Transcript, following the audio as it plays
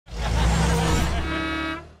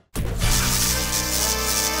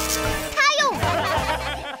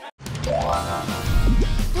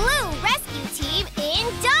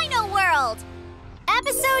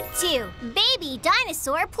you, Baby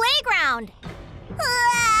Dinosaur Playground.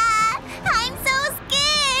 I'm so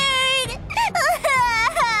scared.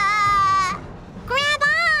 Grab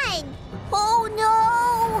on. Oh, no.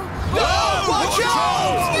 Oh, watch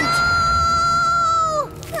out!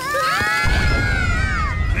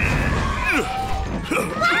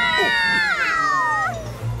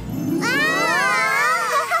 No!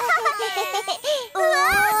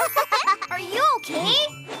 Are you okay?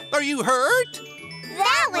 Are you hurt?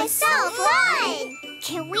 That was so fun!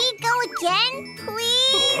 Can we go again,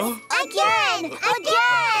 please? Again!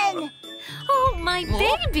 Again! Oh, my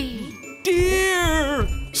baby! Dear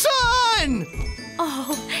son!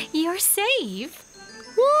 Oh, you're safe.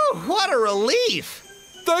 Woo, what a relief!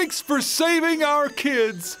 Thanks for saving our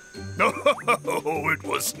kids. No, it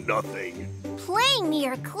was nothing. Playing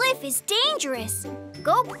near a cliff is dangerous.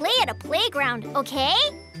 Go play at a playground, okay?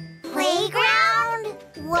 Playground?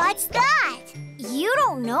 What's that? You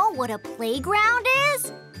don't know what a playground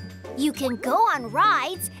is? You can go on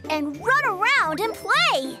rides and run around and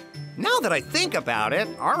play. Now that I think about it,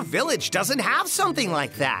 our village doesn't have something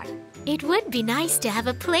like that. It would be nice to have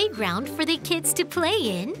a playground for the kids to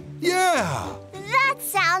play in. Yeah. That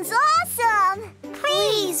sounds awesome!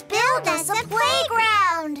 Please build us a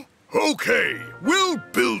playground! Okay, we'll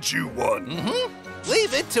build you one.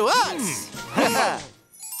 Leave it to us.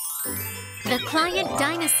 The client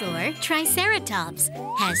dinosaur, Triceratops,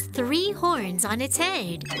 has 3 horns on its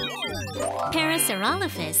head.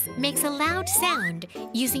 Parasaurolophus makes a loud sound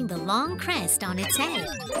using the long crest on its head.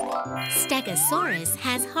 Stegosaurus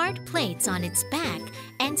has hard plates on its back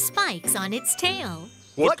and spikes on its tail.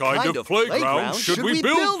 What kind of playground should we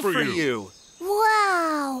build for you?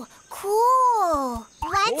 Wow, cool!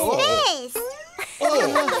 What's this?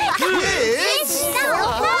 Kids! So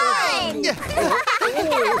fun!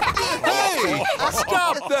 Hey,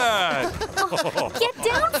 stop that! Get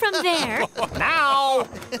down from there! Now!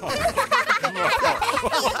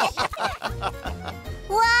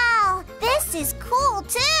 Wow, this is cool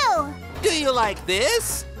too! Do you like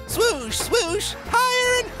this? Swoosh, swoosh,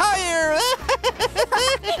 higher and higher!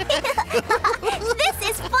 This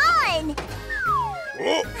is fun!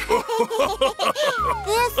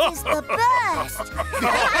 This is the best!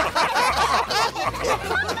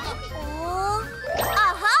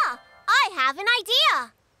 Aha! I have an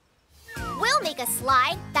idea! We'll make a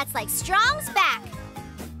slide that's like Strong's back.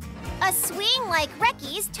 A swing like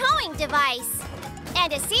Recky's towing device.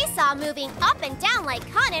 And a seesaw moving up and down like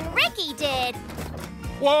Con and Ricky did.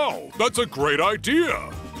 Wow, that's a great idea.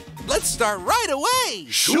 Let's start right away!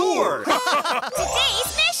 Sure!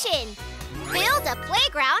 Today's mission! Build a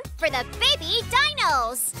playground for the baby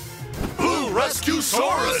dinos! Blue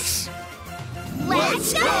Rescuesaurus!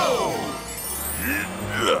 Let's go!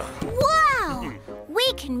 Wow!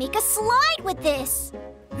 We can make a slide with this!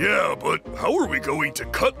 Yeah, but how are we going to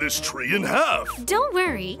cut this tree in half? Don't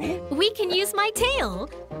worry, we can use my tail.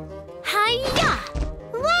 Hi-ya!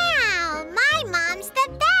 Wow! My mom's the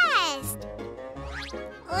best!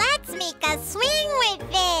 Let's make a swing with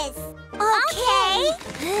this! Okay!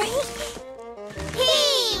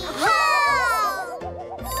 Hee-ho!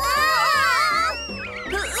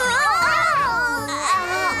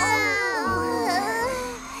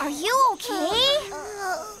 Are you okay?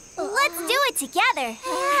 Let's do it together.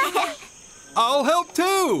 I'll help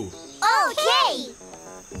too. Okay!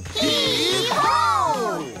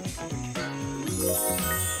 Hee-ho!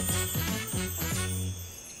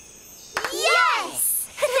 Yes!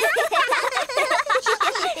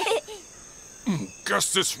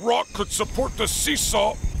 Guess this rock could support the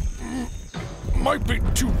seesaw. Might be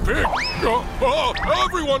too big.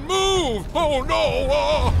 Everyone move! Oh no!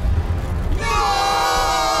 No!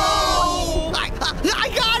 I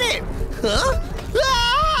got it! Huh?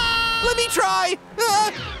 Ah! Let me try!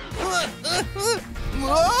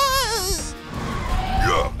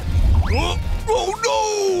 Oh no!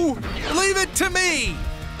 Leave it to me!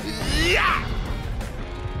 Yeah!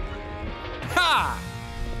 Ha!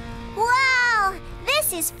 Wow!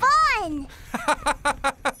 This is fun!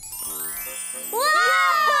 Whoa!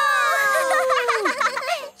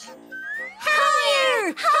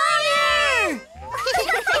 Higher! Higher!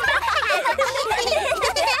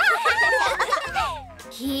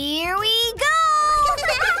 Here we go!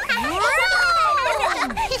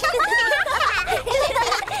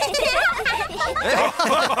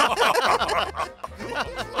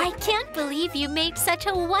 I can't believe you made such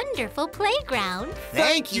a wonderful playground.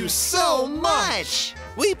 Thank you so much!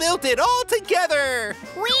 We built it all together!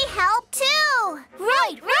 We helped too!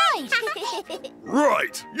 Right, right!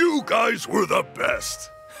 Right, you guys were the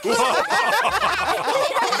best. Build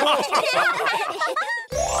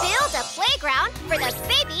a playground for the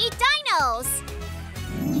baby dinos.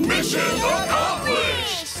 Mission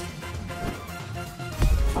accomplished!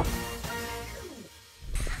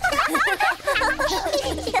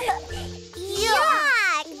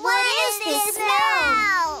 Yuck! What is this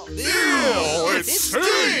smell? Ew, it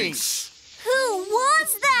stinks! Who was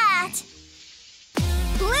that?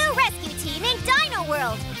 Blue Rescue Team in Dino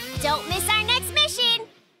World. Don't miss our next mission.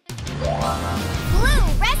 Blue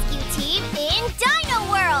Rescue Team in Dino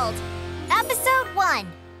World. Episode 1.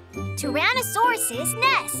 Tyrannosaurus's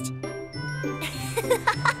Nest.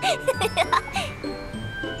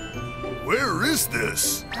 Where is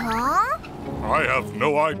this? Huh? I have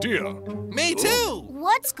no idea. Me too!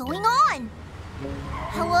 What's going on?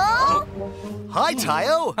 Hello? Hi,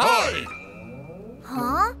 Tayo. Hi!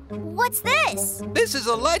 Huh? What's this? This is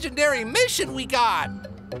a legendary mission we got.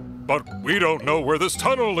 But we don't know where this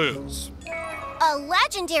tunnel is. A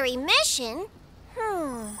legendary mission?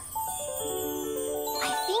 I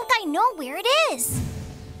think I know where it is.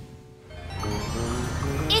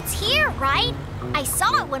 It's here, right? I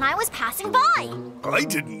saw it when I was passing by. I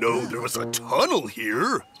didn't know there was a tunnel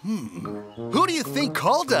here. Who do you think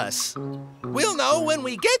called us? We'll know when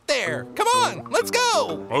we get there. Come on, let's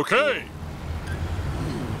go. Okay.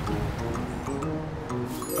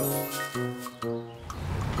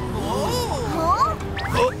 Huh?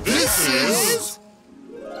 This is...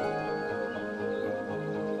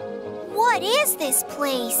 What is this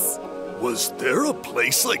place? Was there a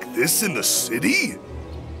place like this in the city?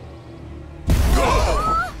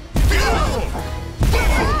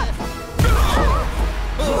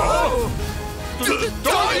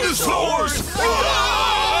 Dinosaurs!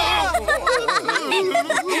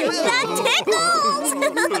 That tickles!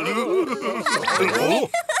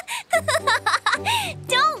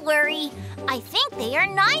 Don't worry. I think they are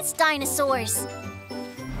nice dinosaurs.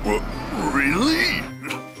 Really?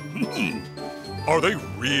 Are they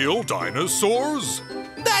real dinosaurs?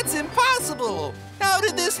 That's impossible. How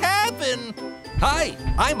did this happen? Hi,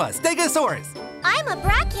 I'm a Stegosaurus. I'm a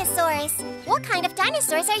Brachiosaurus. What kind of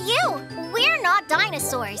dinosaurs are you? We're not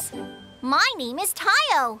dinosaurs. My name is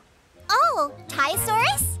Tayo. Oh,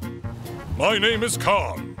 Tyosaurus? My name is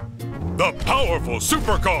Khan, the powerful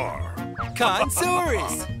supercar.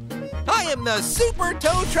 Consaurus. I am the super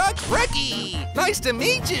tow truck Reki. Nice to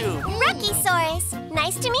meet you. Rekisaurus.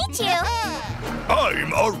 Nice to meet you.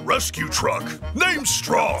 I'm a rescue truck named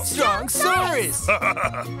Strong. Strongsaurus.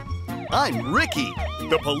 I'm Ricky,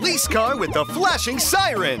 the police car with the flashing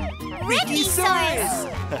siren. Rekisaurus.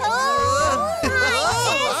 Oh,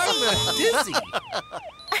 I'm dizzy.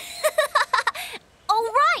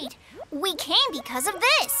 Oh, right. We came because of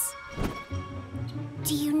this.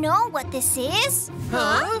 Do you know what this is?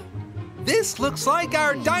 Huh? This looks like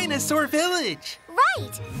our dinosaur village.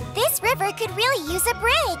 Right. This river could really use a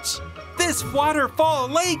bridge. This waterfall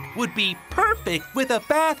lake would be perfect with a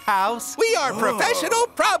bathhouse. We are professional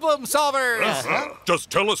problem solvers. Just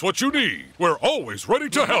tell us what you need. We're always ready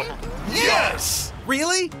to help. Yes!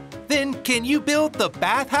 Really? Then can you build the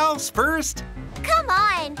bathhouse first? Come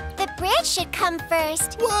on. The bridge should come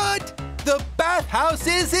first. What? The bathhouse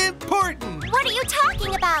is important. What are you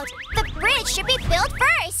talking about? The bridge should be built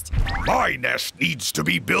first. My nest needs to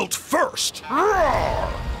be built first. Roar!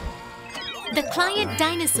 The client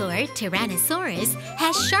dinosaur, Tyrannosaurus,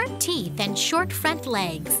 has sharp teeth and short front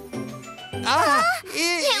legs.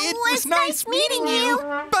 It was nice meeting you.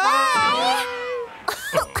 Bye.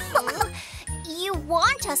 You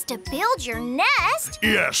want us to build your nest?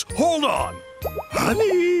 Yes, hold on.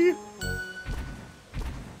 Honey!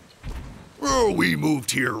 We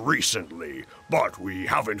moved here recently, but we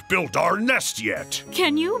haven't built our nest yet.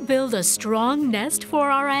 Can you build a strong nest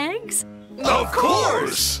for our eggs? Of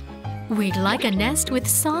course! We'd like a nest with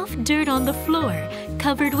soft dirt on the floor,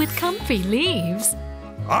 covered with comfy leaves.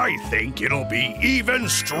 I think it'll be even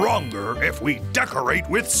stronger if we decorate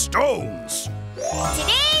with stones.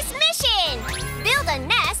 Today's mission! Build a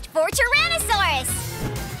nest for Tyrannosaurus!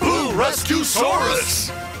 Blue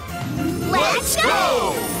Rescuesaurus! Let's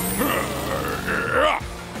go!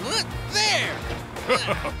 There!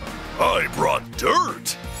 I brought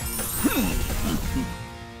dirt.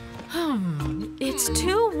 It's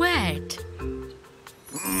too wet.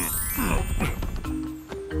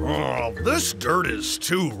 Oh, this dirt is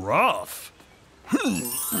too rough.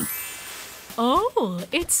 Oh,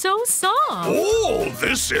 it's so soft. Oh,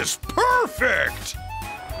 this is perfect!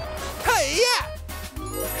 Hey, yeah!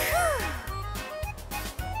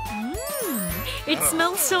 It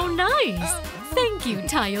smells so nice. Thank you,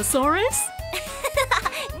 Tyosaurus.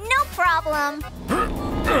 No problem.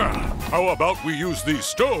 How about we use these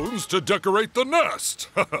stones to decorate the nest?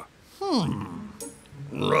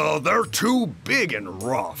 They're too big and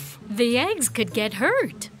rough. The eggs could get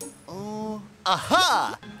hurt.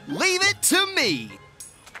 Aha! Leave it to me.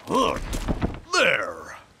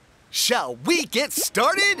 There. Shall we get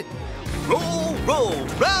started? Roll, roll,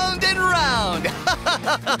 round and round.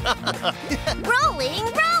 Rolling,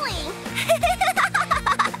 rolling.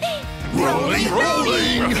 Rolling,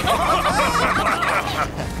 rolling.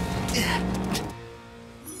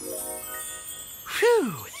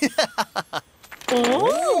 Phew.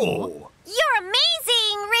 Oh. You're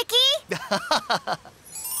amazing, Ricky.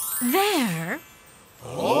 There.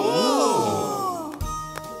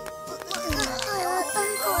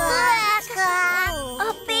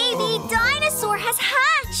 A baby dinosaur has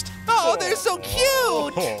hatched. Oh, they're so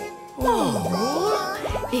cute!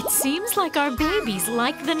 It seems like our babies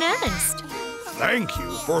like the nest. Thank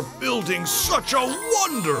you for building such a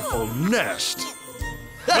wonderful nest.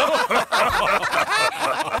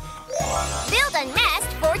 Build a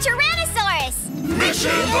nest for Tyrannosaurus.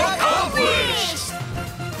 Mission accomplished!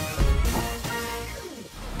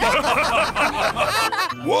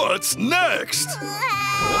 What's next?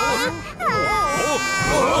 I'm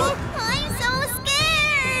so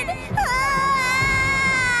scared.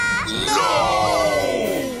 No!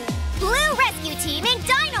 Blue Rescue Team in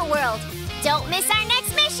Dino World. Don't miss our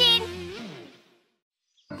next mission.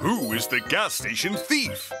 Who is the gas station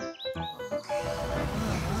thief?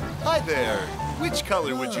 Hi there. Which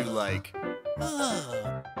color would you like?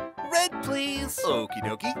 Red, please. Okie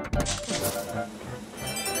dokie.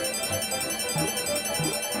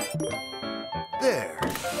 There.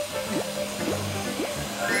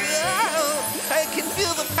 I can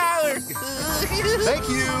feel the power. Thank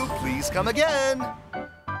you. Please come again.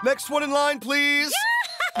 Next one in line, please.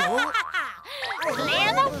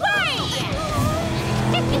 Clear the way.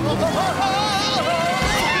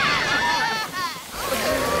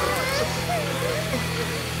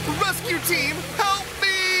 Rescue team, help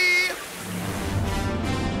me!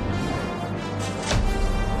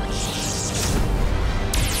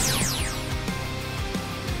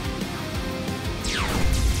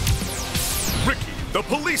 Ricky, the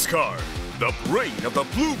police car. The brain of the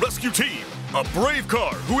Blue Rescue Team. A brave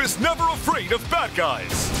car who is never afraid of bad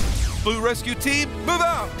guys. Blue Rescue Team, move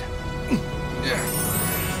out!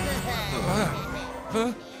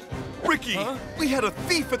 Ricky, we had a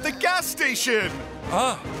thief at the gas station.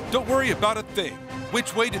 Don't worry about a thing.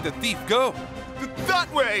 Which way did the thief go? That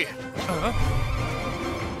way.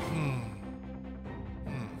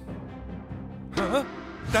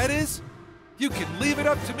 That is? You can leave it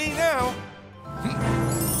up to me now.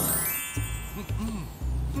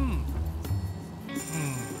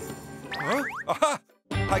 Aha!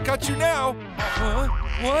 I got you now.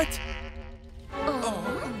 What?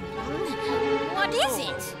 What is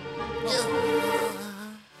it?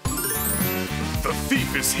 The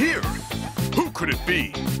thief is here. Who could it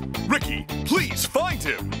be? Ricky, please find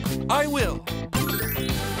him. I will.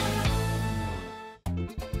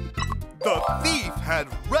 The thief had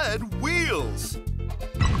red wheels.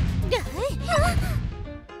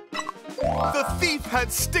 The thief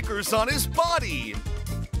had stickers on his body.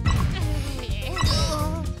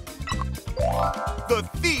 The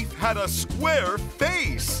thief had a square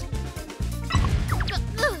face.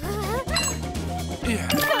 Yeah.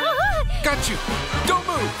 Got you. Don't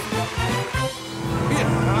move.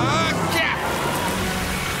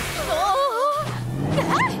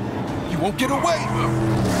 You won't get away.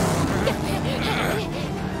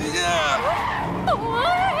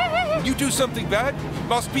 When you do something bad, you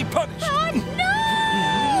must be punished.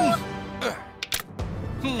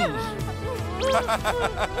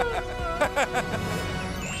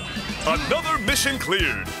 Another mission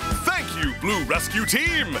cleared. Thank you, Blue Rescue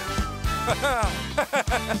Team.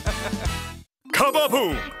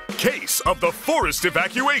 Kaboom! Case of the forest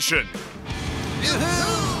evacuation.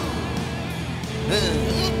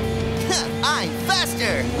 I'm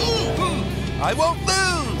faster. I won't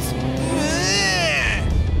lose.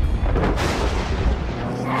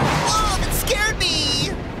 Oh, that scared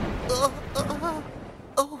me.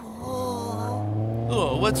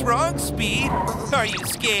 Oh, what's wrong, Speed? Are you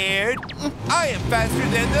scared? I am faster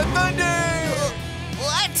than the thunder.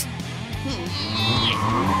 What?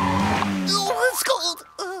 Oh, it's cold.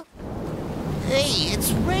 Hey,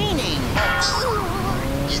 it's raining.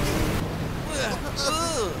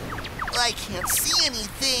 I can't see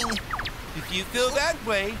anything. If you feel that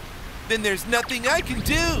way, then there's nothing I can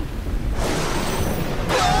do.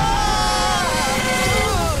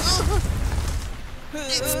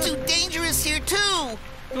 It's too dangerous here, too.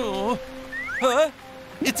 Oh, huh?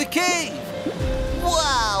 It's a cave.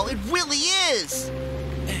 Wow, it really is!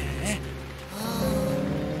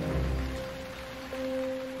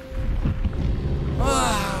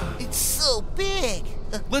 Wow. It's so big.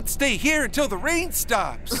 Let's stay here until the rain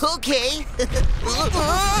stops. Okay.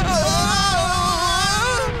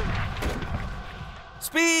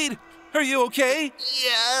 Speed, are you okay?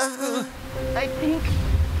 Yeah. I think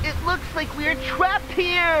it looks like we're trapped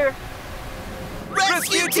here.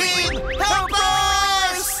 Rescue team, help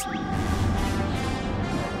us!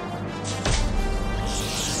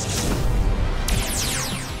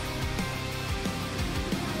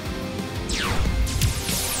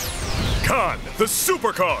 Khan, the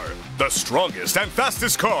supercar, the strongest and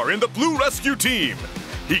fastest car in the Blue Rescue Team.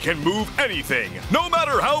 He can move anything, no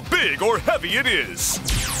matter how big or heavy it is.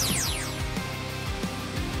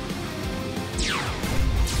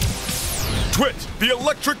 Twit, the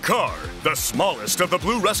electric car, the smallest of the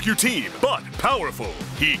Blue Rescue Team, but powerful.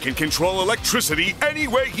 He can control electricity any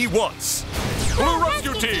way he wants. Blue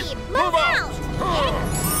Rescue Team, move out!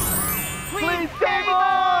 Please save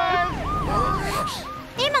us!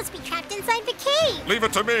 They must be trapped inside the cave. Leave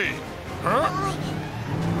it to me.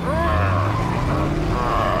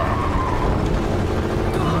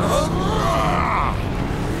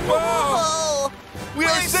 Whoa!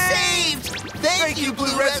 We're saved! Thank you,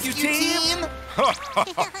 Blue Rescue Team!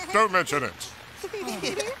 Don't mention it.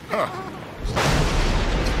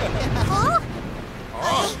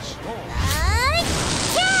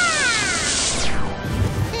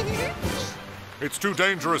 It's too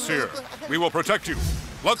dangerous here. We will protect you.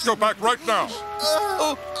 Let's go back right now.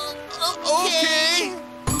 Okay!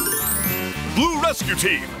 Blue Rescue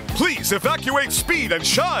Team, please evacuate Speed and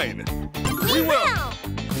Shine. We will.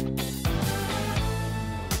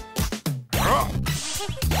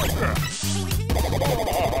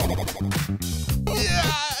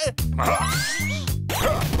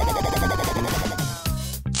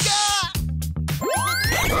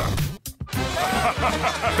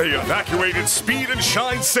 They evacuated Speed and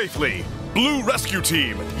Shine safely. Blue Rescue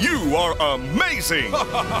Team, you are amazing!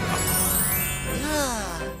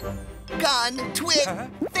 Gon, Twit,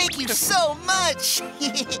 thank you so much!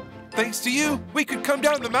 Thanks to you, we could come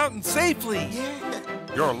down the mountain safely.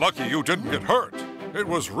 You're lucky you didn't get hurt. It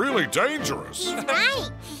was really dangerous. Right.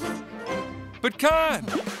 But Khan,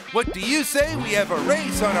 what do you say we have a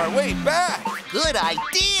race on our way back? Good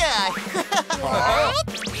idea!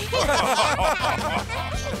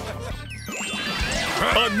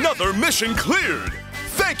 Another mission cleared!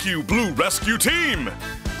 Thank you, Blue Rescue Team!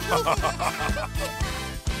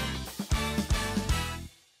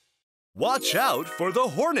 Watch out for the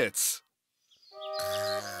Hornets!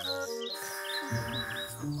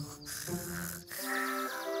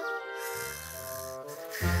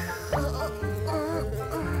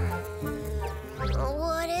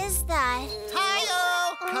 What is that?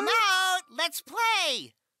 Tayo, come out! Let's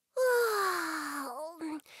play!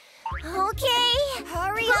 Okay,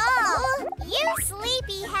 hurry up. You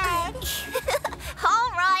sleepyhead.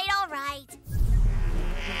 All right, all right.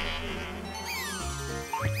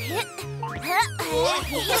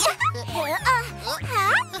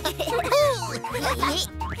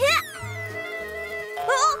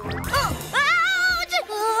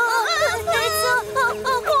 It's a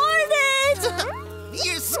hornet!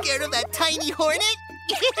 You're scared of that tiny hornet?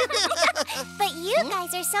 But you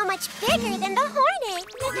guys are so much bigger than the hornet.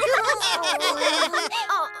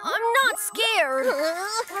 Oh, I'm not scared.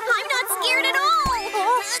 I'm not scared at all.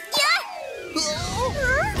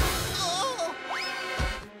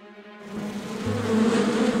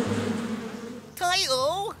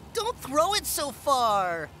 Tayo, don't throw it so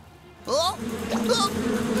far.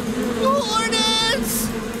 Hornets!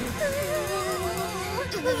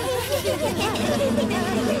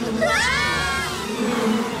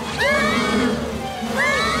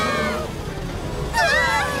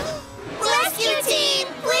 Rescue team,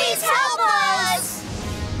 please help us!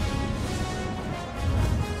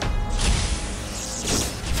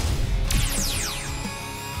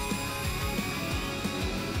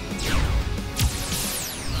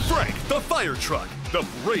 Frank, the fire truck, the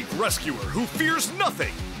brave rescuer who fears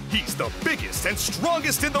nothing. He's the biggest and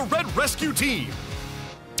strongest in the Red Rescue Team.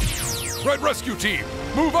 Red Rescue Team,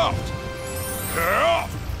 move out! Yeah.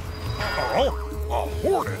 Oh, a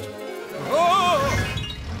hornet! Oh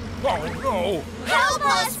no! Help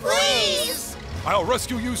us, please! I'll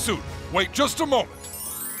rescue you soon. Wait just a moment.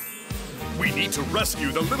 We need to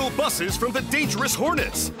rescue the little buses from the dangerous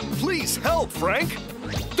hornets. Please help, Frank.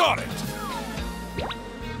 Got it!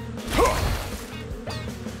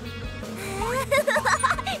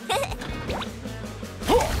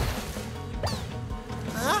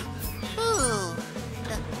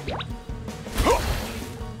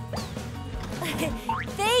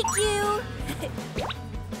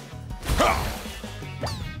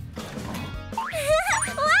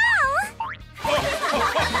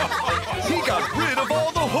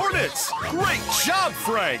 minutes! Great job,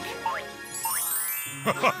 Frank!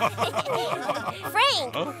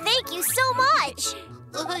 Frank, thank you so much.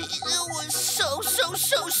 It was so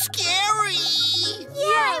scary.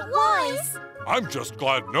 Yeah, it was. I'm just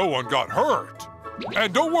glad no one got hurt.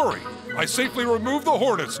 And don't worry, I safely removed the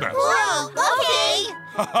hornet's nest. Whoa, okay.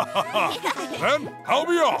 Then I'll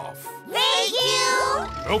be off. Thank you.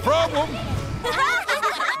 No problem.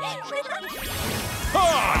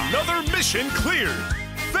 Another mission cleared!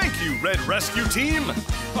 Thank you, Red Rescue Team!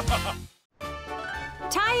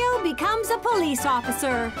 Tayo becomes a police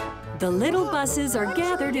officer. The little buses are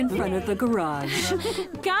gathered in front of the garage.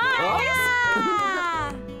 Guys!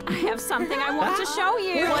 I have something I want to show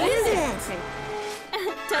you. What is it?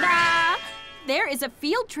 Ta-da! There is a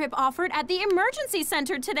field trip offered at the emergency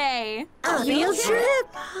center today. A field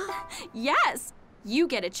trip? Yes. You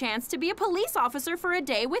get a chance to be a police officer for a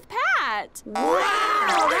day with Pat. Wow,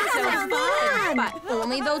 that sounds fun. But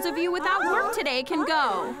only those of you without work today can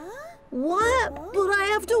go. What? But I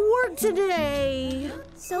have to work today.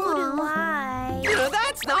 So do I.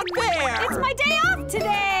 That's not fair! It's my day off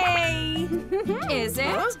today. Is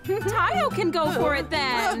it? Tayo can go for it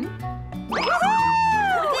then.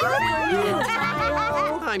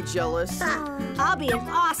 I'm jealous. I'll be an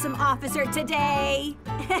awesome officer today.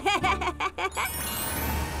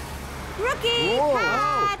 Rookie!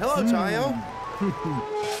 Pat! Hello, Tayo.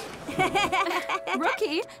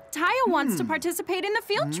 Rookie, Tayo wants to participate in the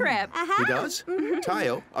field trip. He does?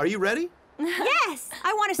 Tayo, are you ready? Yes!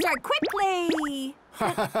 I want to start quickly.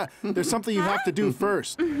 There's something you have to do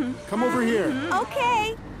first. Come over here.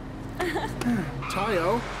 Okay.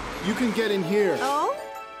 Tayo, you can get in here. Oh?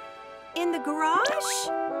 In the garage?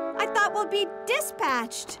 I thought we'll be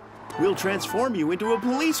dispatched. We'll transform you into a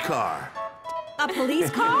police car. A police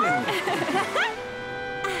car?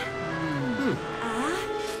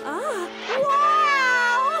 Wow!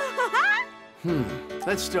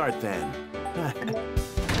 Let's start then.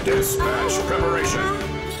 Dispatch preparation.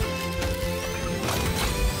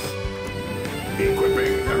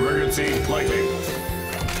 Equipping emergency lighting.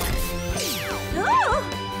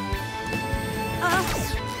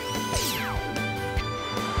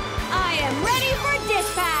 I am ready for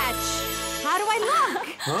dispatch. How do I look?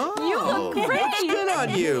 Oh, You look great. looks good on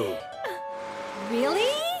you.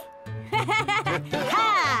 Really?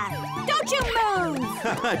 Ha! Don't you move!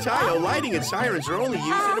 Tayo, lighting and sirens are only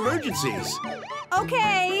used in emergencies.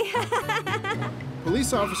 Okay.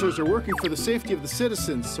 Police officers are working for the safety of the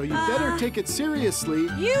citizens, so you better take it seriously.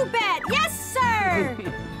 You bet. Yes, sir.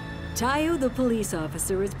 Tayo, the police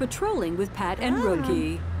officer, is patrolling with Pat and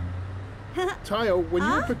Rookie. Tayo, when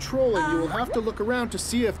you're patrolling, you will have to look around to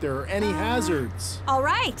see if there are any hazards. All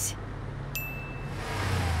right.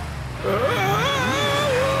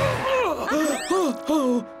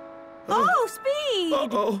 Oh, Speed!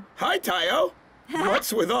 Uh-oh. Hi, Tayo.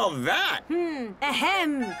 What's with all that?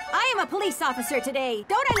 Ahem. I am a police officer today.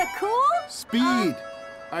 Don't I look cool? Speed,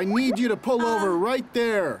 I need you to pull over right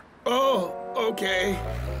there. Oh, okay.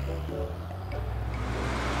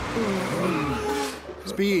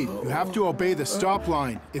 Speed, you have to obey the stop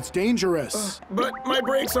line. It's dangerous. But my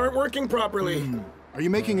brakes aren't working properly. Are you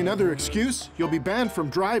making another excuse? You'll be banned from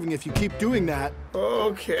driving if you keep doing that.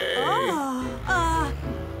 Okay.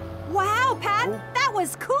 Wow, Pat, that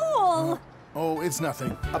was cool. Oh, it's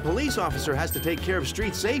nothing. A police officer has to take care of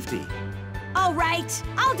street safety. All right,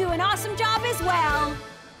 I'll do an awesome job as well.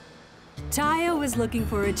 Tayo is looking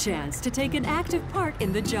for a chance to take an active part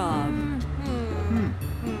in the job.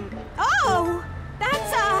 Oh,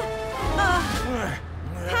 that's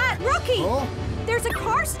Pat, Rookie. Oh? There's a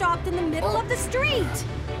car stopped in the middle of the street.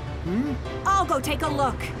 I'll go take a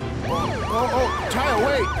look. Tayo,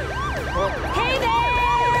 wait. Hey there!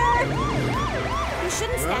 You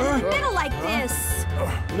shouldn't stand in the middle like this.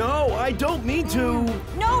 No, I don't mean to.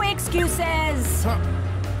 No excuses.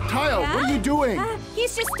 Tayo, what are you doing?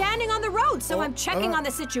 He's just standing on the road, so I'm checking on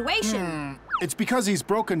the situation. It's because he's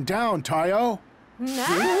broken down, Tayo.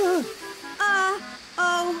 Yes?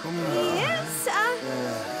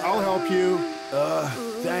 I'll help you.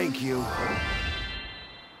 Thank you.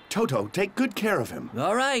 Toto, take good care of him.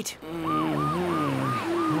 All right.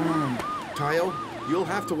 Tayo, you'll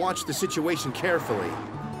have to watch the situation carefully.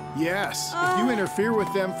 Yes, if you interfere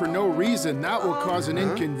with them for no reason, that will cause an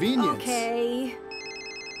inconvenience. Okay.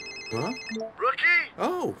 Huh? Rookie?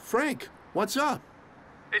 Oh, Frank, what's up?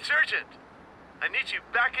 It's urgent. I need you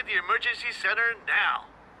back at the emergency center now.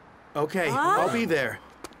 Okay, I'll be there.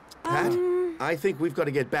 Pat, I think we've got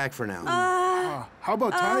to get back for now. How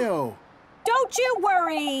about Tayo? Don't you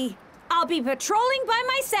worry. I'll be patrolling by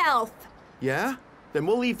myself. Yeah? Then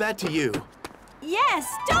we'll leave that to you. Yes,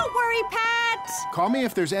 don't worry, Pat. Call me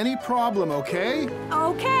if there's any problem, okay?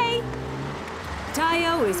 Okay.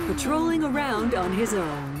 Tayo is patrolling around on his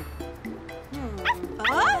own.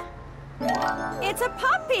 Huh? It's a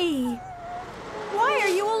puppy. Why are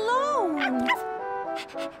you alone?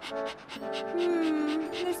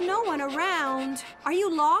 There's no one around. Are you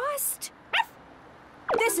lost?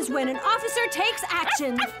 This is when an officer takes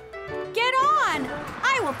action. Get on!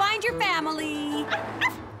 I will find your family.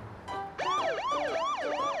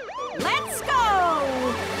 Let's go!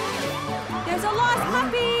 There's a lost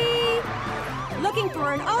puppy! Looking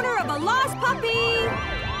for an owner of a lost puppy!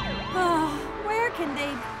 Oh, where can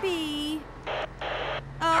they be?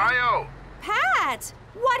 Tayo! Pat!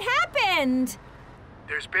 What happened?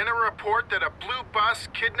 There's been a report that a blue bus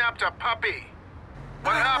kidnapped a puppy.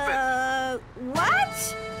 What happened?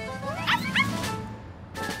 What?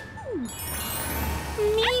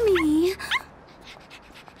 Mimi!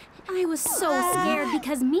 I was so scared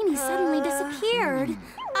because Mimi suddenly disappeared.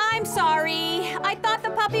 I'm sorry. I thought the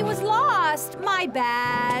puppy was lost. My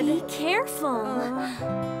bad. Be careful.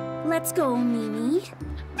 Let's go, Mimi.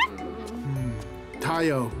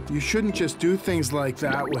 Tayo, you shouldn't just do things like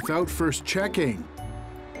that without first checking.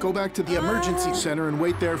 Go back to the emergency center and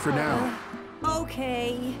wait there for now.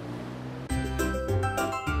 Okay.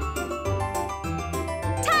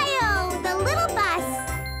 Tayo, the little bus!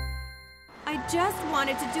 I just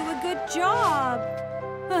wanted to do a good job.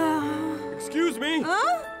 Excuse me?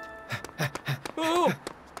 Huh? Oh!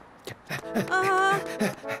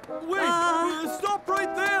 Wait! Stop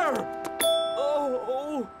right there!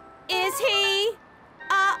 Oh! Is he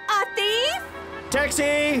a thief?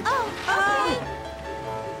 Taxi!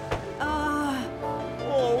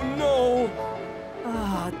 Oh no!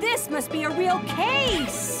 This must be a real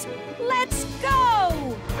case. Let's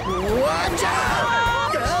go! Watch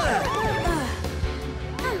out!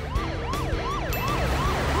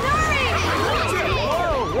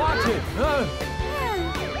 Oh, watch it!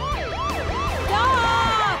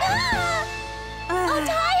 Stop! Oh,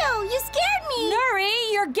 Tayo, you scared me! Nuri,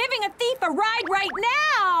 you're giving a thief a ride right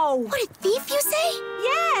now! What, a thief, you say?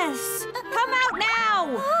 Yes! Come out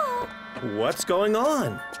now! What's going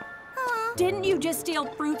on? Didn't you just steal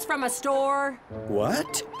fruits from a store?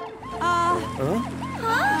 What? Huh?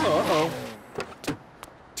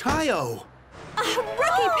 Tayo!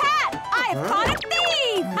 Rookie Pat! I've caught a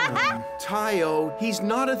thief! Tayo, he's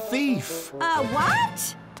not a thief.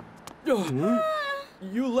 What?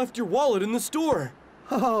 You left your wallet in the store.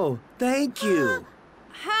 Oh, thank you.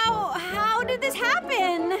 How did this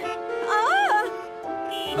happen?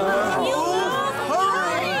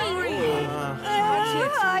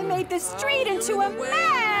 I made the street into a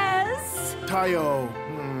mess! Tayo.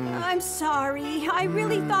 I'm sorry. I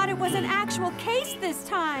really thought it was an actual case this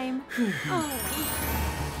time.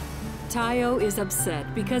 Tayo is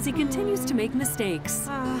upset because he continues to make mistakes.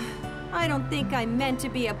 I don't think I meant to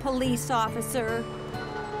be a police officer.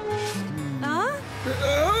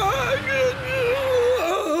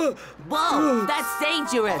 Whoa, that's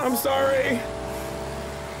dangerous. I'm sorry.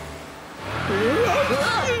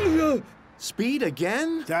 Speed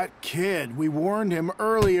again? That kid, we warned him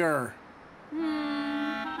earlier.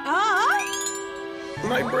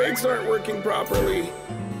 My brakes aren't working properly.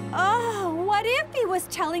 What if he was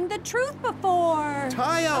telling the truth before?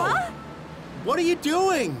 Tayo! What are you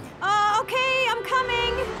doing? Okay, I'm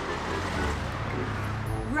coming.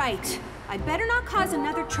 Right. I better not cause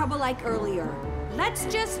another trouble like earlier. Let's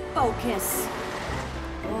just focus.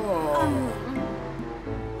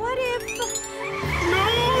 What if... No,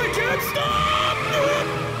 I can't stop!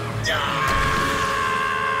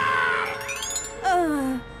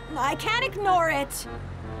 I can't ignore it.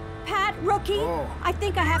 Pat, Rookie, I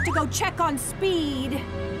think I have to go check on Speed.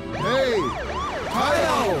 Hey!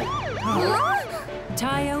 Tayo!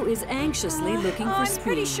 Tayo is anxiously looking for Speed. I'm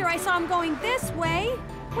pretty sure I saw him going this way.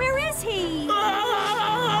 Where is he?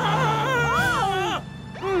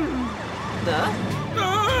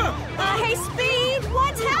 Hey, Speed,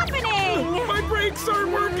 what's happening? My brakes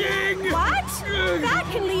aren't working! What? That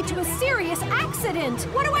can lead to a serious accident.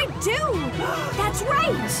 What do I do? That's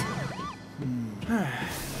right.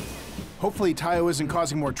 Hopefully Tayo isn't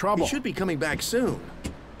causing more trouble. He should be coming back soon.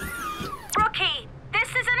 Rookie, this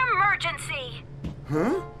is an emergency.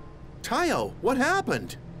 Huh? Tayo, what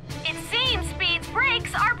happened? It seems Speed's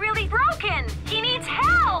brakes are really broken. He needs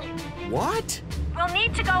help. What? We'll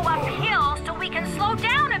need to go uphill so we can slow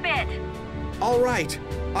down a bit. All right.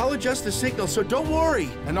 I'll adjust the signal, so don't worry.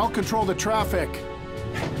 And I'll control the traffic.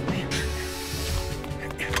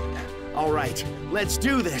 All right, let's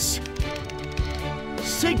do this.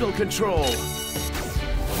 Signal control.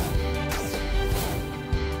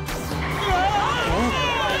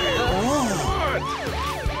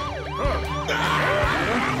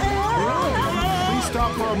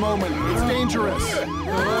 moment. It's dangerous.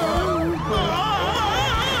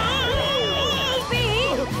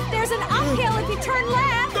 Speed, there's an uphill if you turn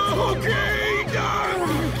left. Okay.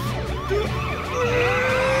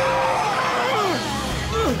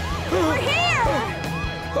 We're here.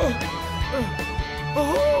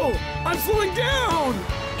 Oh, I'm slowing down.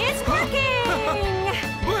 It's working.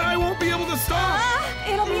 But I won't be able to stop.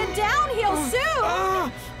 It'll be a downhill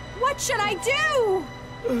soon. What should I do?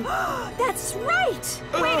 That's right.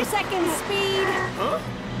 Wait a second, Speed. Huh?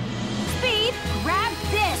 Speed, grab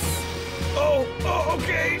this. Oh,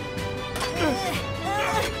 okay.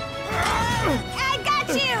 I got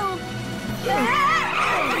you.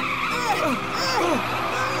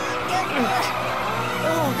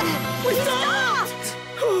 We stopped.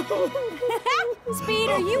 Speed,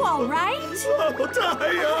 are you all right? Oh,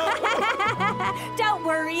 Tayo. Don't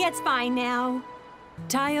worry, it's fine now.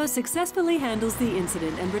 Tayo successfully handles the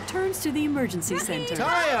incident and returns to the emergency center.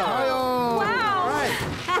 Tayo! Wow!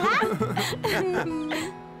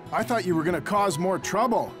 I thought you were going to cause more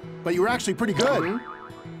trouble, but you were actually pretty good.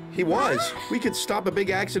 He was. We could stop a big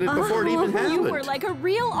accident before it even happened. You were like a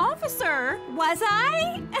real officer. Was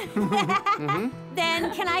I?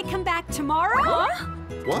 Then can I come back tomorrow?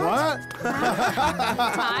 What?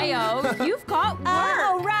 Tayo, you've got work.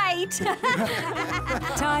 Oh, right.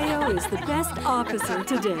 Tayo is the best officer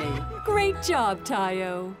today. Great job,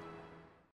 Tayo.